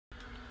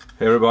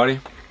Hey everybody,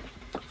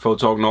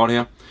 Photog Nord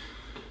here.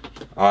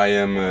 I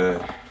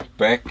am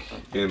back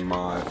in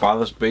my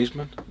father's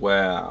basement,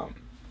 where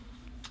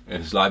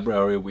in his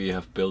library we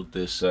have built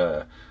this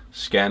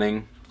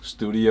scanning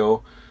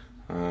studio.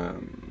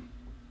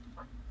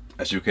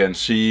 As you can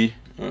see,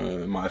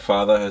 my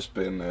father has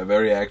been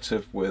very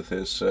active with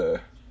his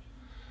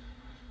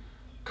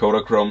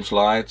Kodachrome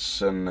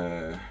slides,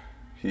 and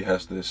he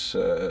has this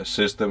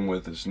system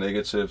with his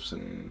negatives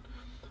and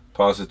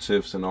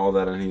positives and all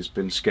that, and he's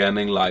been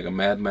scanning like a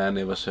madman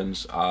ever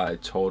since I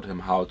taught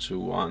him how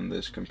to on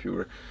this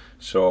computer.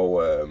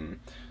 So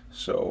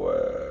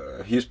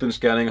he's been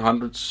scanning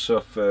hundreds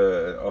of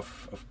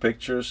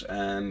pictures,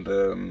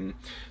 and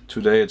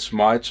today it's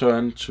my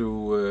turn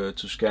to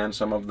scan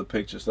some of the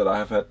pictures that I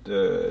have had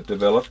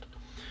developed.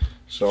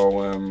 So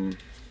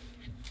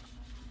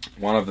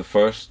one of the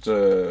first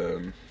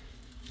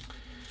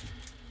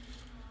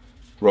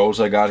rolls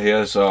I got here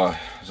is a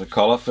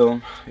color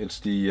film. It's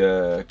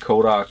the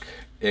Kodak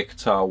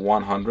Ektar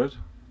 100,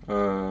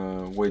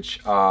 which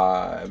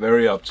I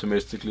very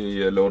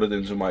optimistically loaded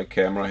into my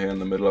camera here in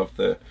the middle of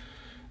the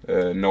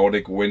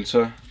Nordic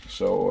winter.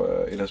 So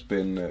it has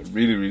been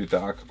really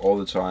dark all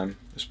the time,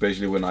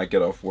 especially when I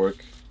get off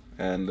work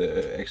and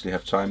actually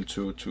have time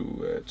to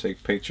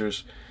take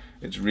pictures.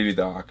 It's really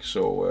dark,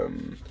 so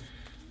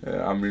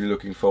I'm really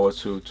looking forward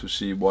to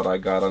see what I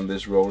got on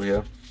this roll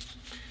here.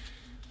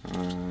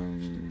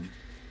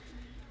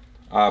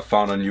 I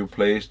found a new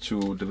place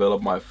to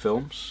develop my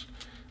films.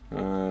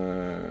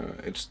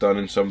 It's done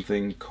in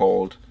something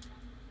called,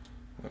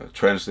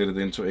 translated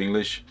into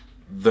English,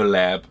 the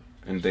lab,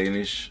 in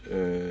Danish,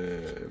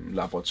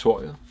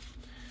 laboratoriet.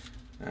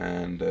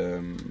 And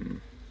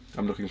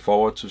I'm looking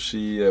forward to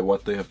see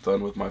what they have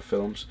done with my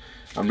films.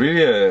 I'm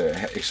really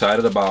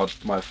excited about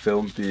my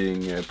film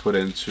being put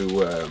into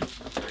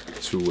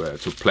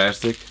to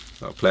plastic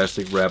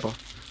wrapper,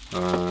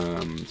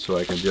 so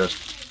I can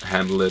just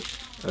handle it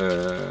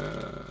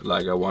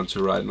like I want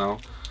to right now,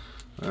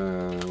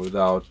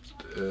 without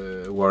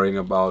worrying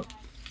about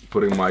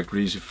putting my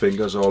greasy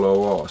fingers all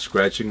over or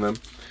scratching them.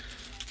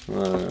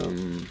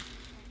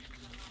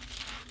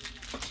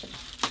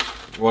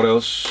 What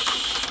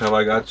else have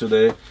I got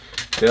today?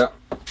 Yeah,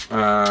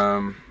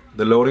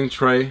 the loading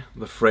tray,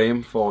 the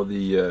frame for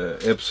the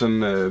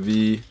Epson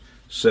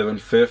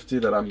V750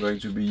 that I'm going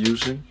to be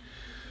using.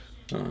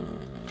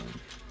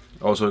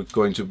 Also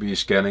going to be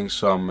scanning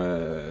some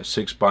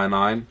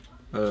 6x9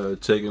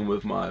 taken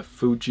with my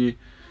Fujica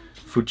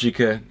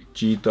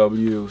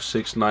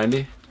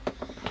GW690.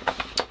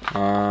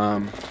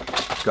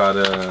 Got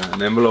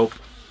an envelope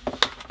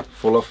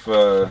full of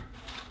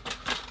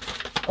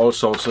all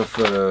sorts of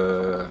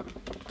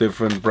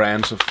different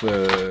brands of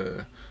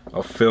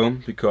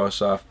film,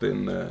 because I've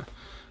been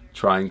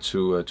trying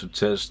to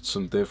test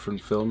some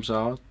different films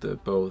out,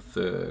 both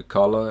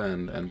color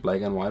and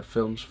black and white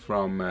films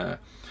from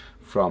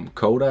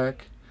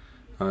Kodak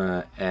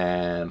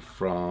and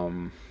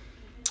from,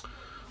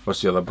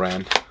 what's the other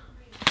brand?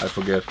 I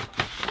forget.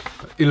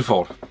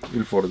 Ilford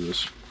it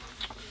is.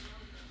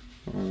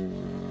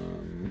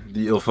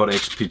 The Ilford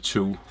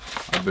XP2,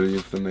 I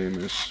believe the name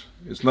is.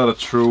 It's not a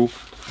true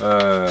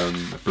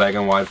black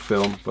and white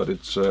film, but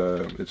it's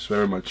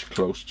very much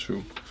close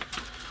to.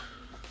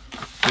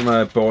 And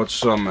I bought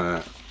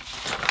some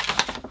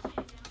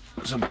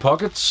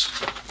pockets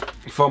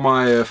for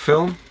my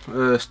film.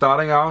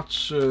 Starting out,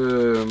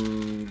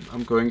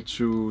 I'm going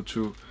to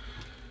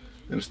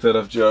instead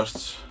of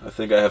just, I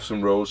think I have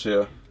some rolls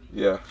here.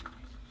 Yeah.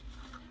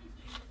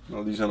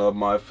 No, these are not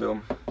my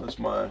film. That's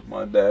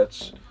my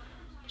dad's.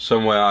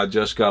 Somewhere I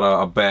just got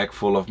a bag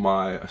full of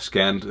my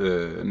scanned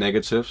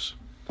negatives,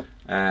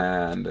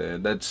 and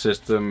that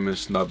system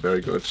is not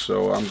very good.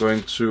 So I'm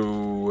going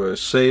to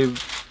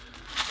save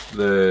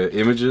the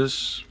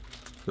images,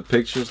 the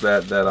pictures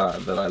that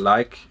I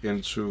like,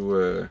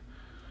 into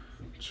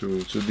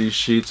to these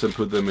sheets and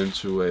put them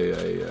into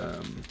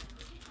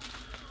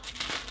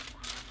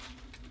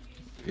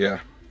yeah,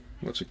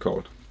 what's it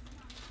called?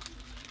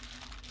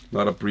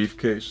 Not a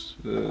briefcase,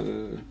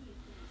 a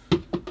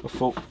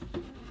full.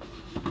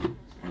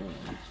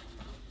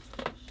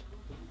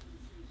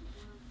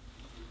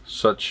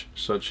 Such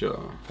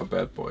a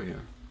bad boy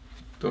here.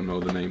 Don't know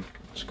the name.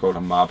 It's called a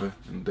mappe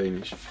in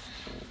Danish.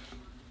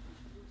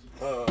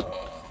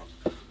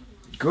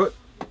 Good.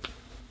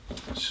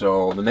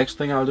 So the next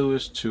thing I'll do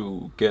is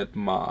to get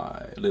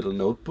my little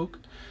notebook.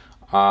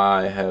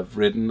 I have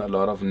written a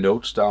lot of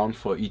notes down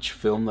for each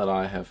film that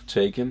I have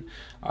taken.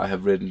 I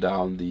have written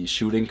down the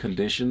shooting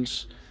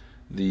conditions,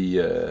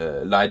 the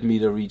light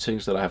meter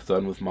readings that I have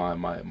done with my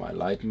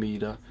light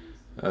meter,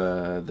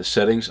 the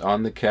settings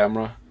on the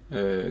camera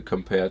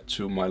compared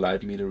to my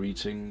light meter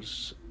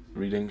readings,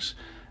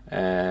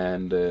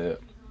 and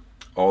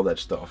all that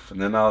stuff. And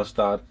then I'll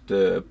start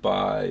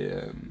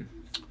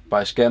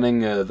by scanning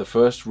the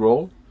first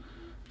roll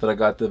that I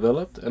got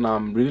developed, and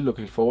I'm really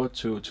looking forward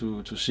to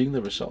seeing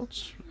the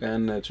results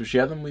and to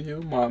share them with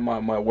you, my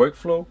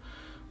workflow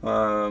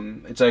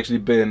It's actually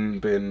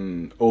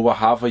been over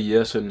half a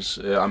year since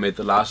I made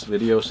the last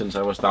video, since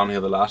I was down here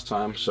the last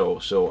time, so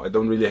I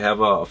don't really have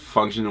a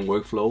functioning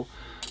workflow.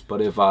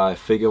 But if I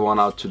figure one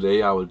out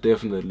today, I will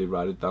definitely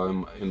write it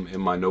down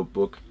in my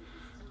notebook,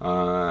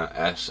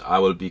 as I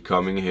will be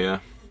coming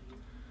here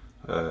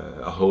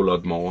a whole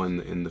lot more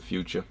in the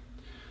future.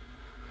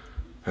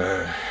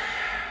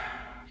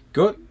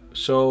 Good.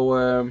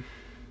 So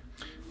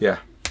yeah,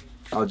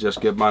 I'll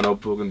just get my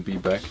notebook and be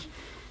back.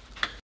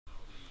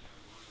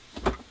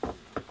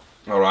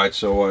 Alright,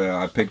 so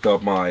I picked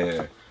up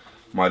my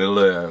my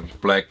little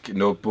black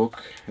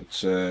notebook.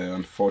 It's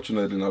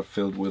unfortunately not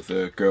filled with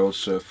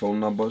girls' phone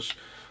numbers,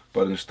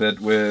 but instead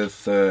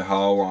with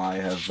how I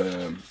have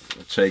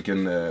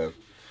taken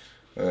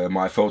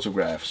my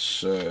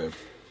photographs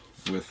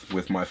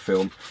with my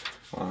film.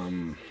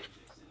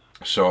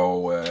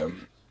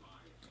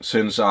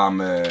 Since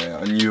I'm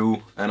a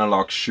new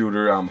analog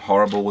shooter, I'm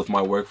horrible with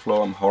my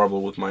workflow, I'm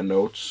horrible with my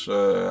notes.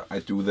 I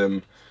do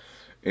them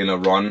in a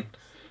run,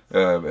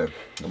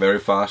 very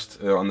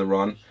fast on the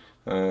run.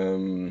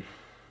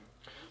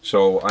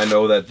 So I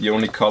know that the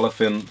only color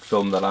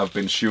film that I've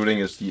been shooting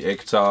is the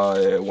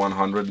Photog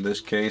 100 in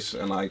this case,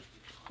 and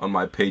on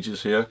my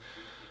pages here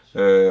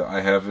I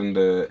haven't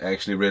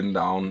actually written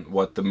down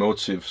what the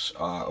motifs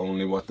are,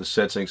 only what the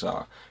settings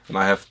are. And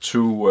I have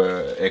two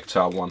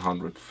Photog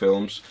 100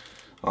 films.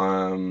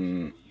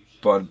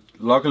 But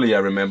luckily I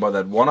remember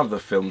that one of the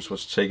films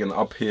was taken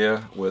up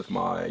here with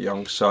my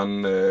young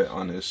son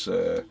on his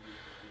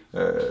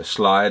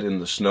slide in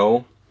the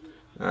snow.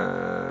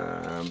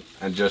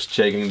 And just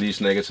checking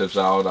these negatives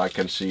out, I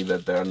can see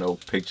that there are no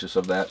pictures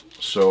of that.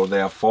 So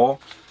therefore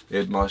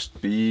it must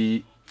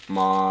be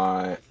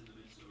my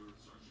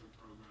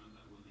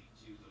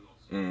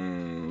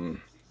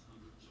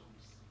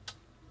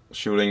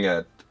shooting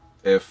at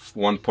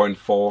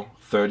f1.4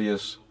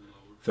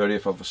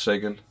 30th of a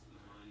second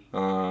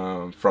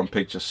from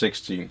picture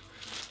 16.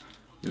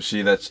 You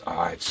see that's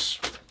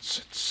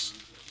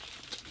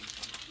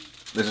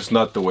this is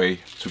not the way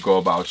to go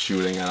about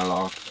shooting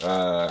analog.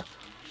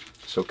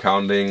 So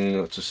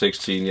counting to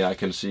 16, yeah, I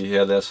can see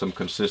here there's some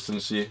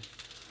consistency.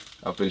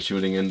 I've been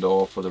shooting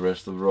indoor for the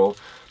rest of the roll.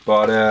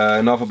 But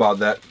enough about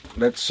that.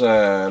 Let's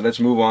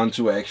move on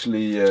to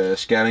actually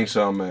scanning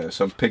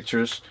some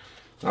pictures.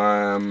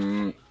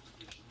 I've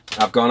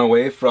gone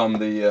away from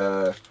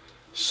the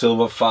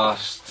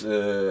Silverfast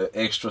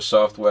extra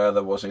software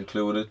that was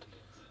included.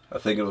 I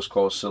think it was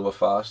called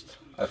Silverfast.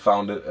 I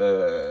found it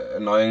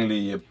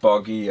annoyingly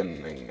buggy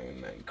and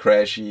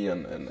crashy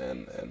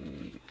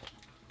and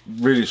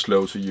really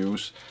slow to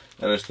use.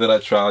 And instead I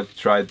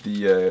tried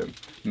the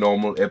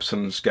normal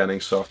Epson scanning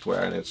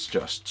software, and it's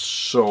just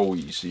so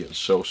easy and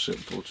so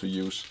simple to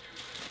use.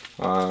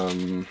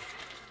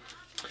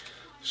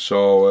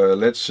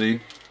 Let's see.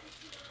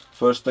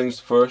 First things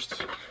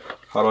first,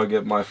 how do I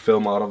get my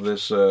film out of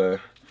this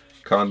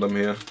condom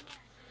here?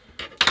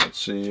 Let's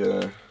see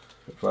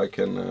if I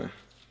can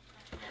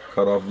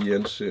cut off the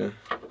ends here.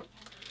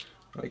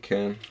 I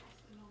can,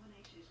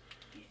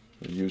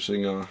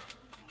 using a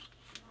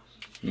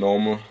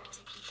normal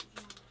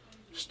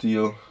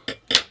steel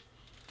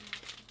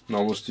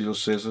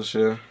scissors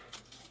here.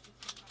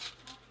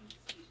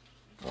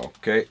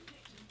 Okay,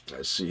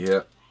 let's see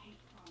here.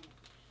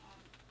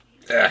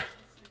 Yeah.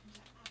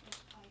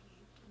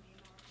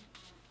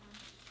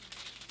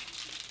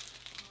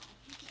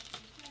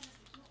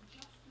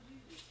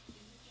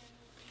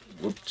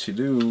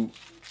 Whoop-de-doo.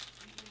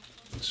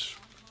 It's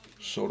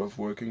sort of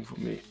working for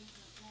me.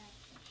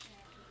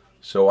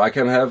 So I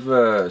can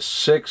have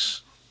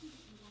 6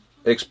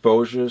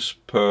 exposures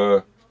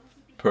per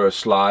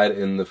slide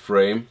in the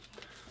frame,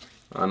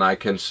 and I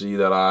can see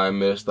that I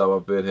messed up a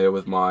bit here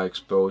with my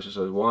exposures.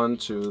 So 1,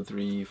 2,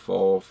 3,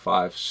 4,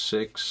 5,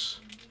 6.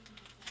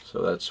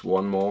 So that's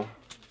one more.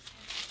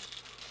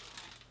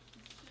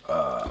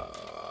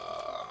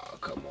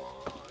 Come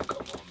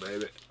on,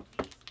 baby.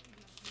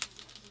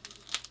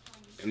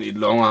 You need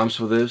long arms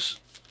for this,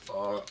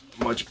 or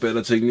much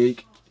better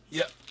technique.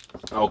 Yeah.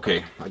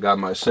 Okay, I got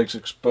my 6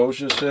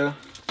 exposures here.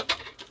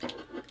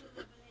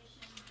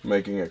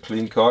 Making a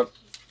clean cut.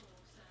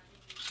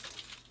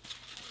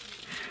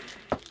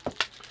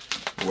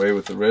 Away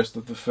with the rest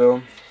of the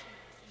film.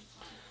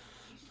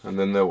 And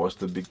then there was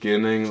the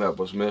beginning that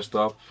was messed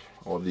up,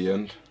 or the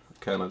end. I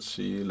cannot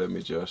see. Let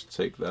me just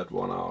take that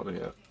one out of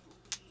here.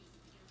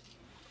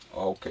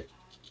 Okay.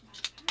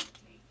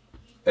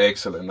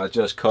 Excellent. I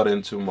just cut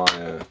into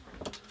my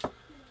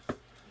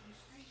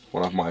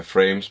one of my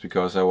frames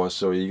because I was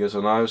so eager.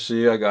 So now you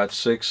see I got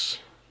 6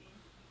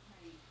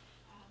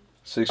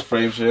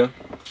 frames here.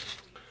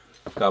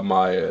 Got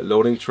my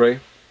loading tray.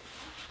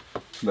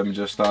 Let me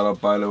just start up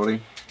by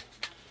loading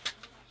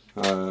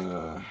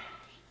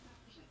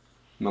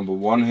number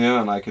 1 here,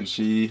 and I can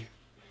see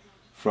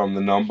from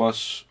the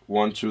numbers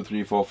 1, 2,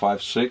 3, 4,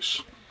 5,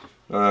 6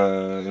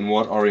 in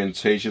what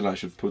orientation I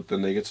should put the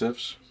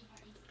negatives.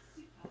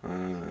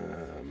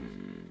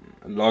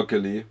 And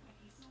luckily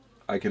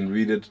I can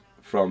read it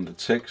from the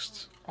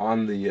text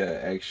on the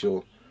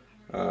actual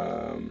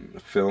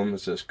film. It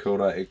says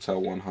Kodak Ektar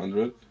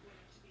 100,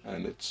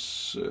 and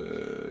it's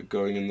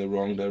going in the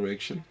wrong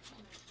direction.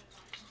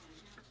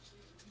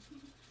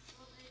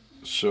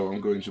 So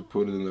I'm going to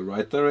put it in the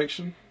right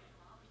direction,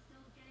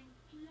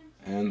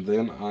 and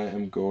then I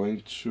am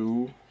going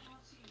to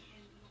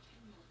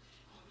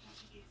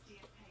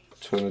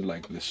turn it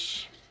like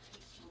this.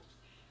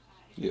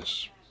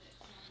 Yes.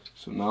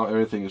 So now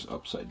everything is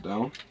upside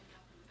down.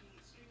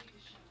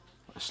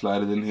 I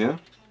slide it in here,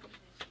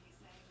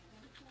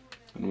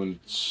 and when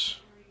it's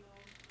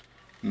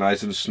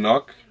nice and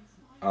snug,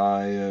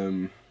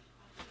 I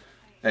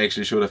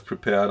actually should have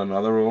prepared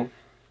another roll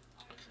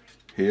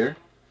here.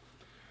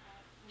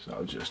 So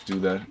I'll just do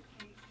that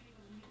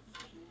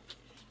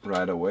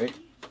right away,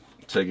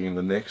 taking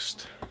the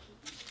next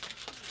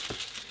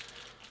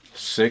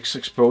 6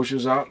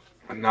 exposures out.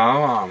 And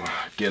now I'm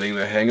getting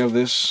the hang of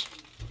this.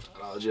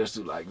 I'll just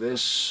do like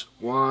this.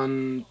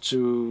 1,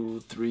 2,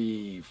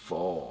 3,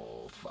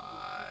 4,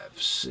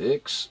 5,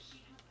 6.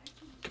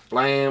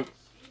 Kablam.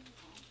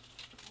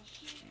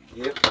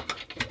 Yep.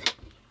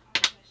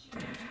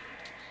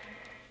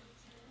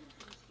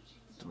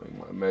 Doing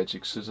my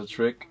magic scissor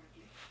trick.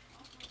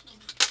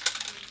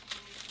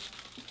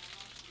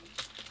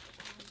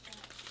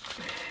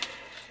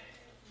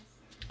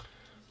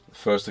 The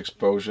first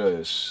exposure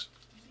is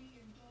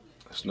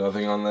there's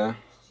nothing on there.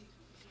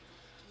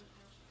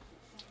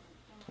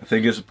 I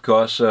think it's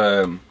because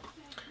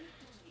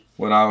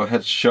when I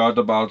had shot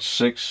about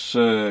 6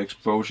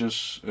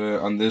 exposures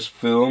on this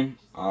film,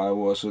 I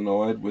was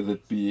annoyed with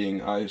it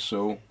being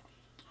ISO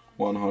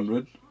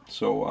 100,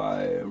 so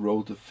I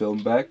rolled the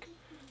film back,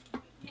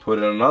 put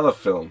in another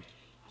film,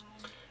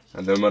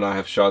 and then when I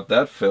have shot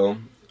that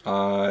film,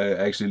 I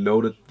actually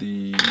loaded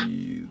the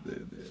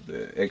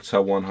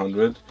Ektar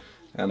 100,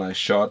 and I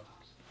shot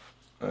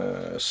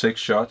 6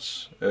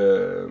 shots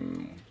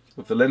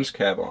with the lens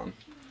cap on,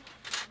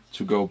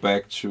 to go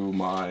back to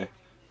my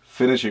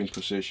finishing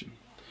position,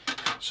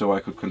 so I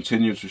could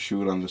continue to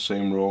shoot on the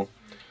same roll.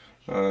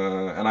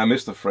 And I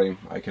missed the frame,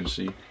 I can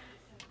see.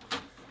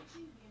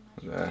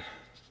 That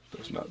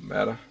does not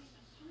matter.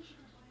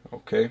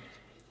 Okay.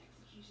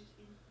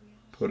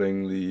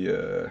 Putting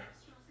the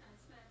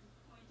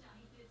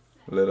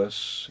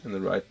letters in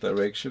the right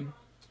direction,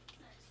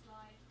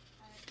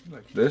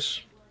 like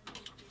this.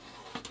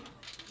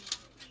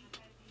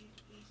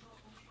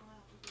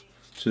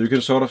 So you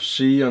can sort of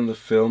see on the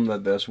film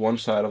that there's one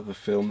side of the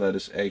film that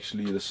is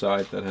actually the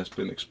side that has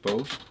been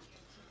exposed.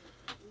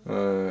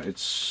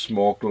 It's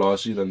more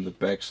glossy than the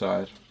back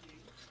side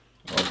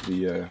of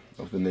the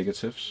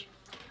negatives.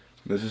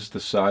 This is the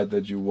side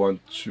that you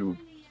want to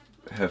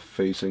have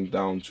facing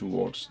down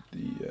towards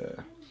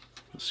the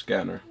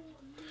scanner.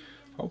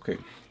 Okay,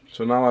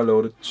 so now I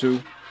loaded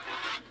two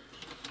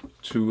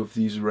of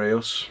these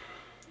rails,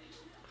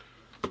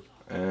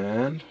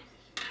 and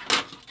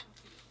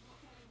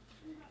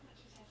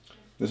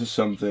this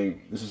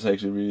is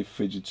actually really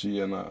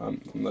fidgety, and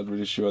I'm not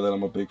really sure that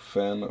I'm a big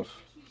fan of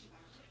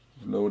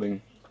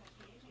loading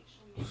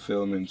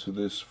film into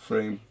this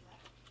frame,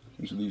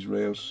 into these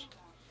rails,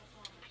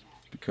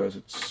 because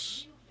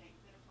it's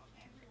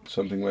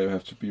something where you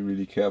have to be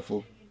really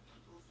careful.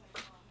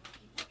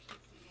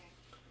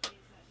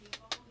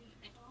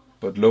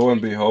 But lo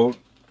and behold,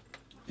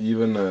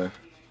 even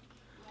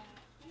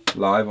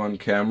live on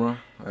camera,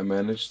 I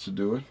managed to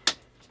do it.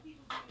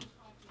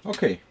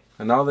 Okay.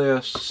 And now they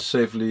are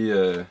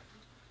safely,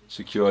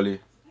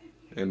 securely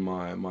in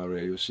my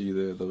rail. You see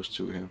those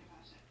two here.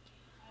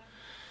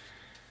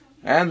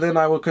 And then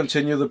I will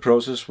continue the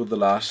process with the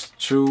last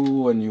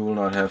 2, and you will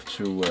not have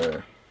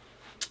to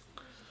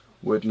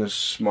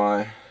witness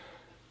my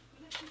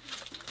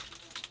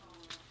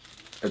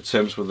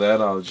attempts with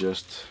that. I'll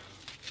just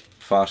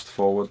fast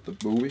forward the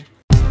movie.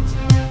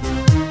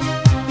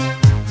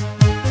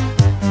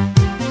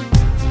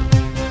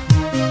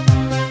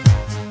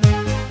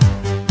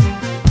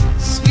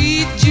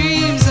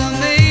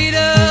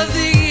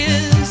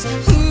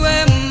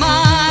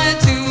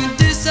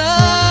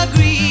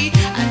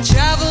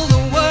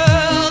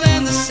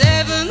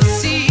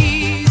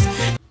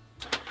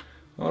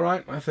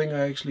 I think I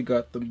actually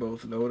got them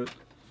both loaded.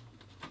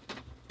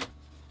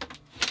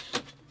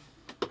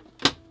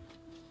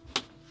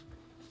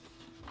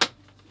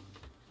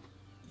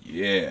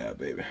 Yeah,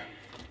 baby.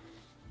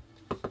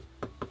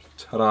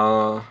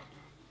 Ta-da!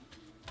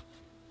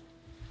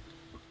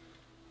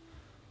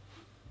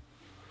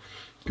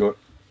 Good.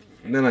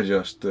 And then I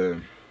just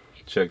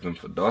check them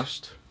for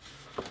dust.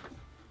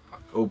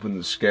 Open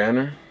the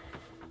scanner.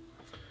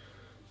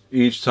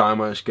 Each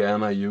time I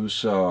scan, I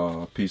use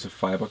a piece of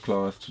fiber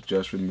cloth to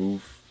just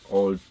remove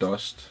all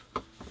dust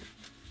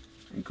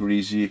and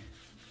greasy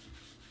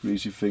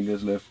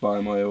fingers left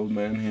by my old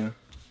man here.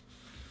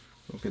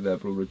 Okay,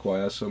 that will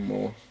require some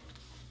more.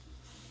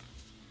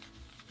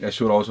 I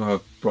should also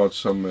have brought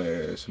some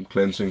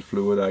cleansing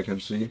fluid, I can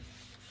see.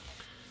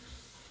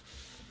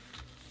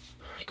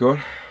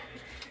 Good.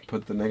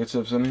 Put the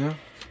negatives in here.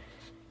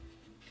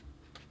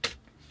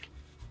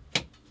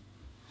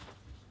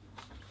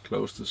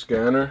 Close the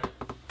scanner.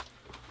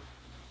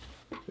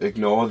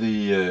 Ignore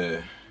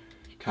the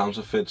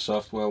counterfeit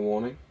software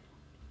warning.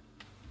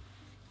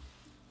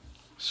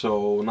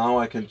 So now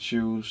I can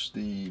choose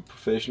the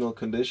professional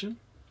condition,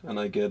 and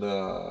I get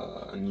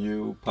a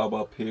new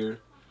pop-up here.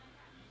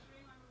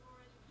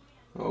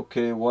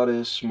 Okay, what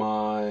is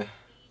my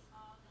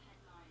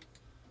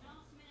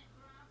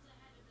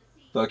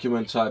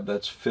document type?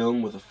 That's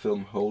film with a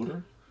film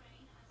holder.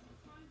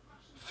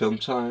 Film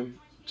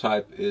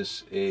type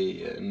is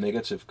a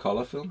negative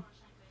color film.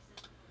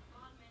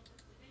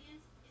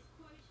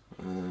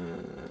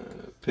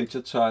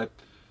 Picture type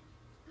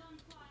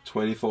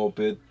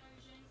 24-bit,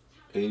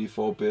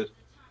 84-bit.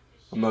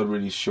 I'm not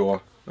really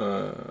sure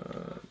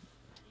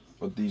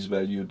what these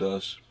value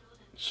does,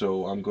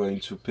 so I'm going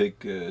to pick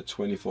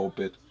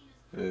 24-bit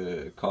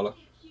color.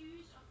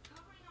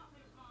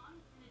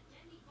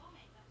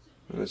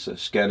 And it's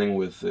scanning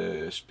with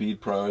speed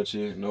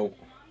priority. No.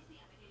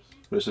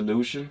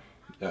 Resolution.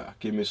 Yeah,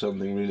 give me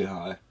something really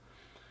high.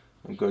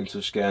 I'm going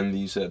to scan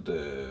these at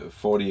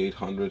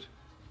 4800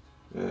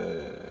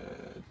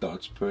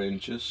 dots per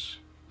inches.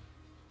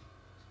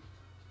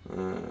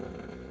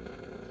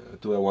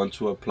 Do I want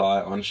to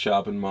apply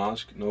unsharpened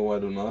mask? No, I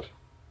do not.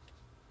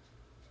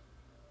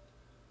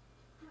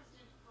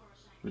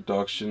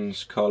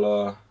 Reductions,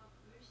 color,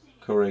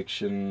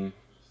 correction,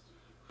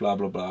 blah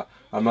blah blah.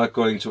 I'm not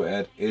going to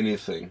add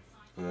anything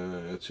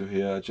to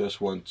here. I just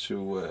want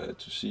to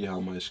see how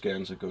my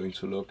scans are going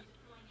to look.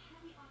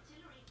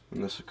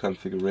 And there's a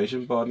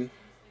configuration button.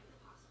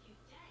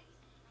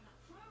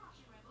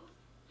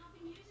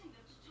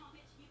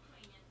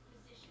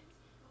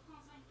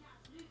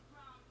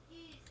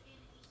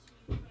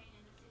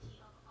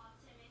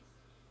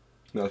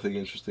 Nothing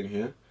interesting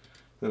here.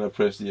 Then I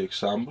press the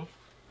example,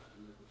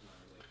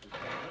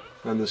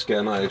 and the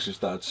scanner actually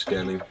starts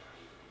scanning.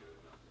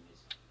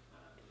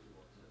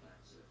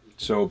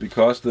 So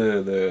because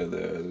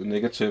the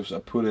negatives are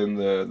put in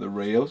the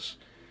rails,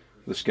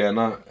 the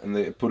scanner, and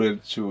they put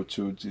it to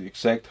the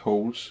exact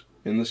holes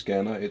in the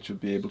scanner, it should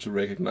be able to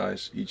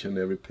recognize each and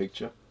every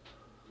picture.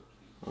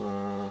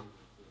 That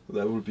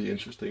would be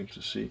interesting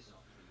to see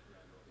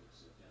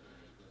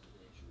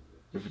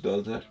if it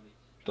does that.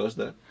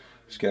 The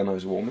scanner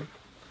is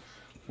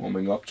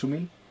warming up to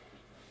me.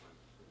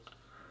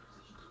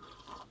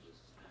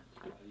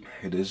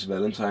 It is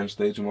Valentine's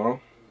Day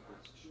tomorrow.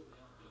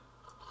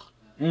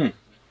 And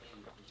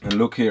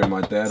look here,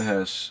 my dad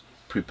has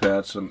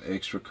prepared some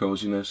extra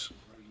coziness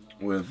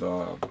with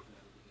a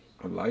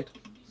light.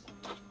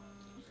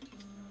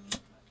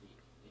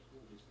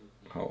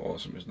 How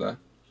awesome is that?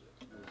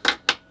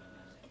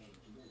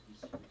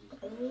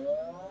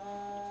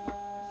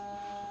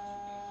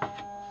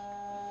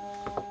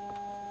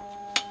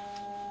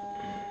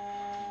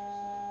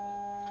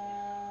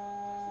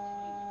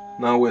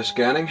 Now we're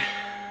scanning,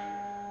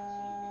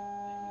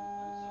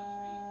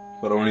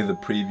 but only the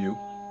preview.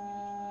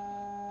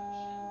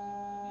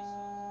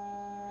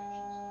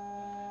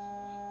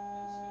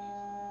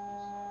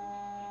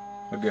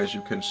 I guess you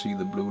can see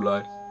the blue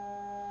light.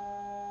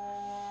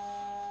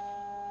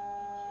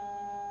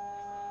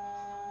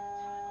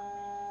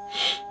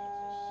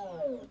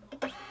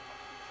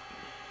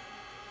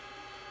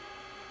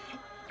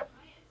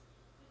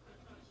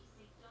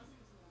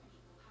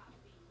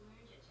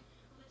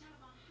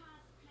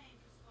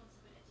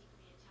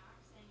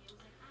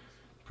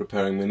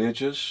 Preparing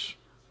miniatures.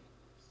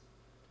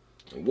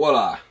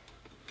 Voila!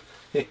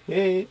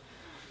 We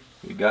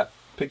got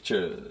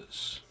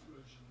pictures.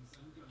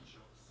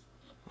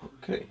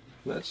 Okay,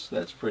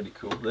 that's pretty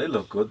cool. They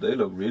look good. They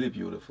look really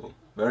beautiful.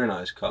 Very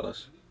nice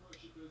colors.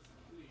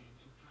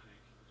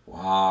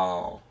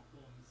 Wow.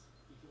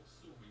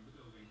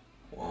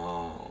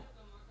 Wow.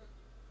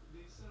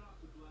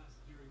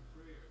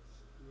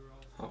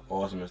 How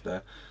awesome is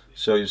that?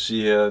 So you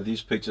see here,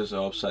 these pictures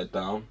are upside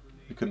down.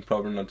 You can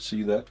probably not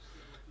see that,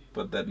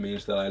 but that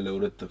means that I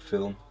loaded the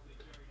film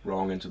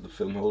wrong into the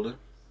film holder.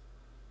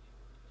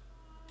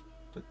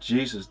 But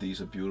Jesus, these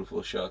are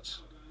beautiful shots.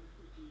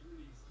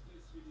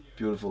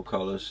 Beautiful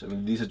colors. I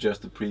mean, these are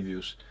just the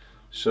previews.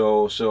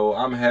 So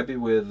I'm happy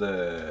with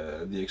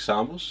the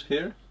examples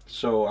here.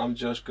 So I'm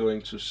just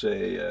going to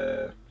say,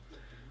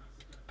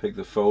 pick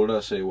the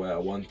folder, say where I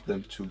want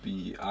them to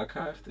be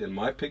archived in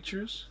my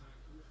pictures.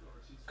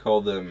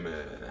 Call them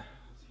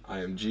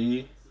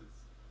IMG.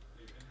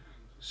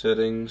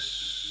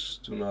 Settings,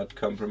 do not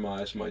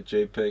compromise my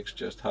JPEGs,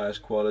 just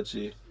highest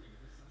quality.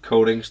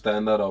 Coding,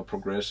 standard or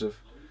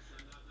progressive.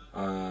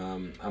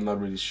 I'm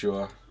not really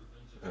sure.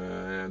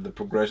 The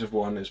progressive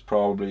one is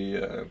probably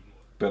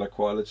better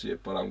quality,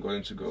 but I'm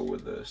going to go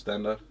with the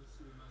standard.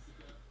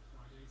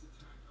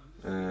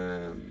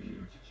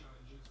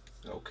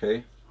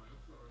 Okay.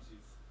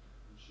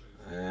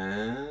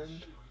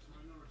 And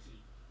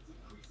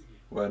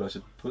where does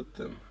it put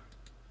them?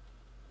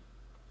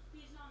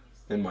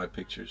 In my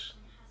pictures.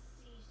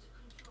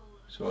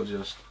 So I'll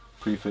just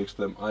prefix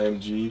them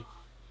IMG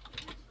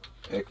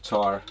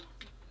hectare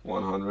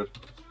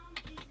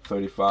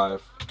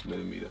 135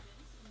 millimeter.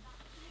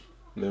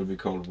 They'll be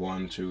called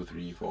 1, 2,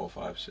 3, 4,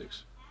 5,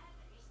 6.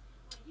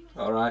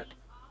 Alright.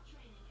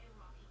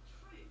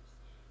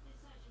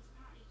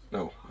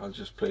 No, I'll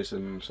just place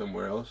them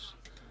somewhere else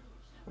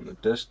on the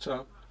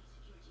desktop.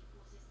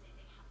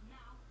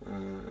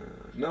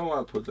 No,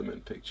 I'll put them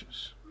in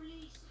pictures.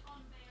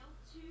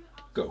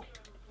 Go.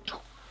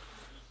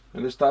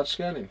 And it starts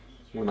scanning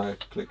when I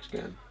click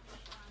scan.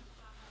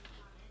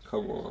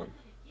 Come on.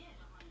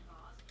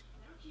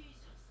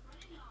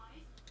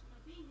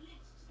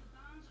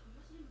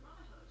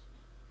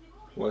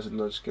 Why is it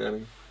not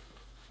scanning?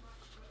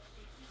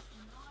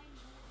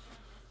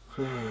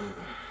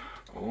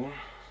 Or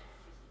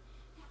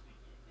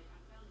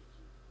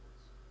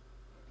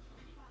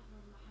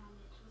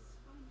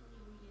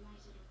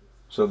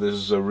so this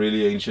is a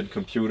really ancient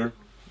computer,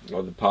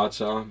 or the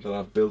parts are that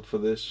I've built for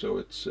this, so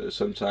it's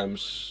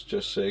sometimes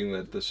just saying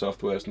that the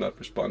software is not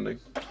responding.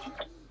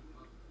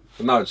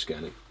 But now it's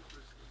scanning.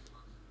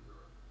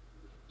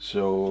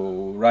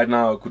 So right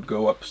now I could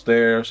go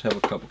upstairs, have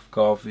a cup of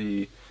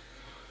coffee,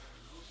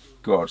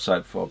 go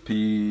outside for a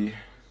pee,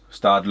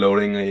 start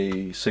loading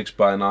a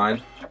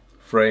 6x9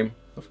 frame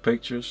of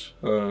pictures.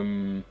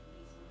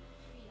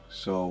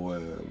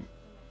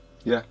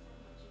 Yeah,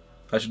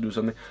 I should do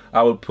something.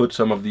 I will put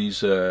some of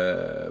these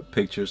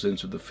pictures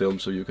into the film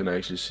so you can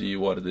actually see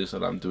what it is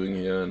that I'm doing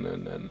here,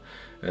 and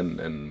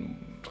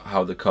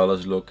how the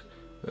colors look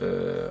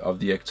of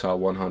the Ectar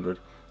 100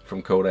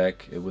 from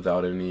Kodak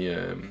without any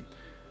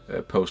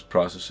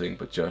post-processing,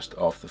 but just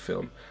off the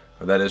film.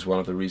 And that is one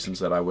of the reasons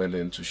that I went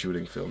into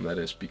shooting film. That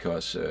is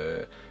because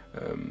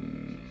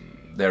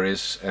there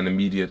is an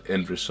immediate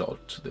end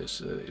result to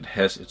this. It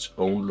has its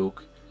own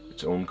look,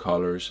 its own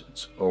colors,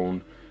 its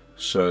own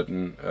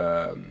certain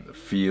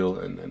feel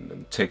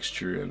and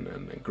texture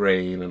and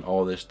grain and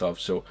all this stuff.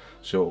 So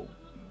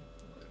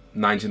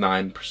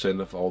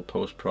 99% of all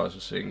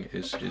post-processing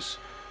is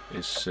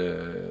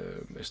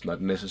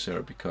not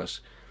necessary, because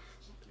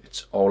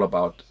it's all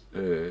about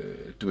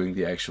doing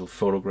the actual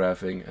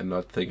photographing and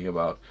not thinking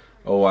about,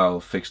 oh, I'll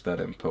fix that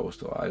in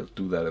post, or I'll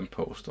do that in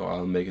post, or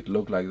I'll make it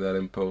look like that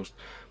in post,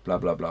 blah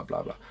blah blah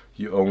blah blah.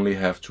 You only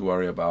have to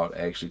worry about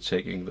actually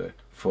taking the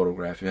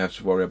photograph. You have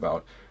to worry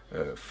about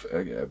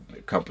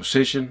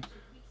composition,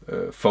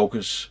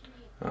 focus,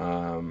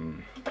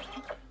 and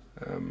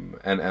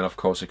of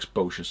course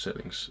exposure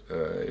settings.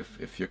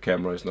 If your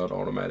camera is not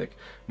automatic,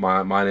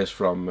 mine is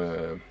from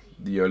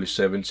the early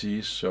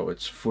 70s, so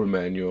it's full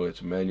manual.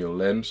 It's a manual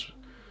lens,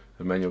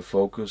 a manual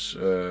focus,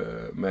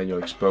 manual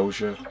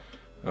exposure,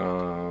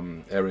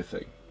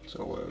 everything.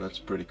 So that's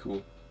pretty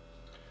cool.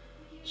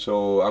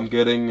 So I'm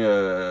getting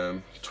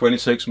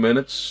 26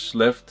 minutes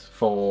left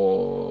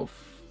for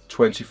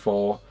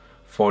 24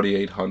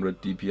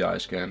 4800 DPI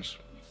scans.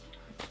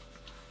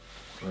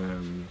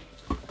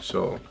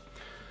 So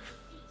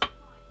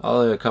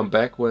I'll come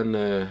back when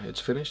it's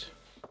finished.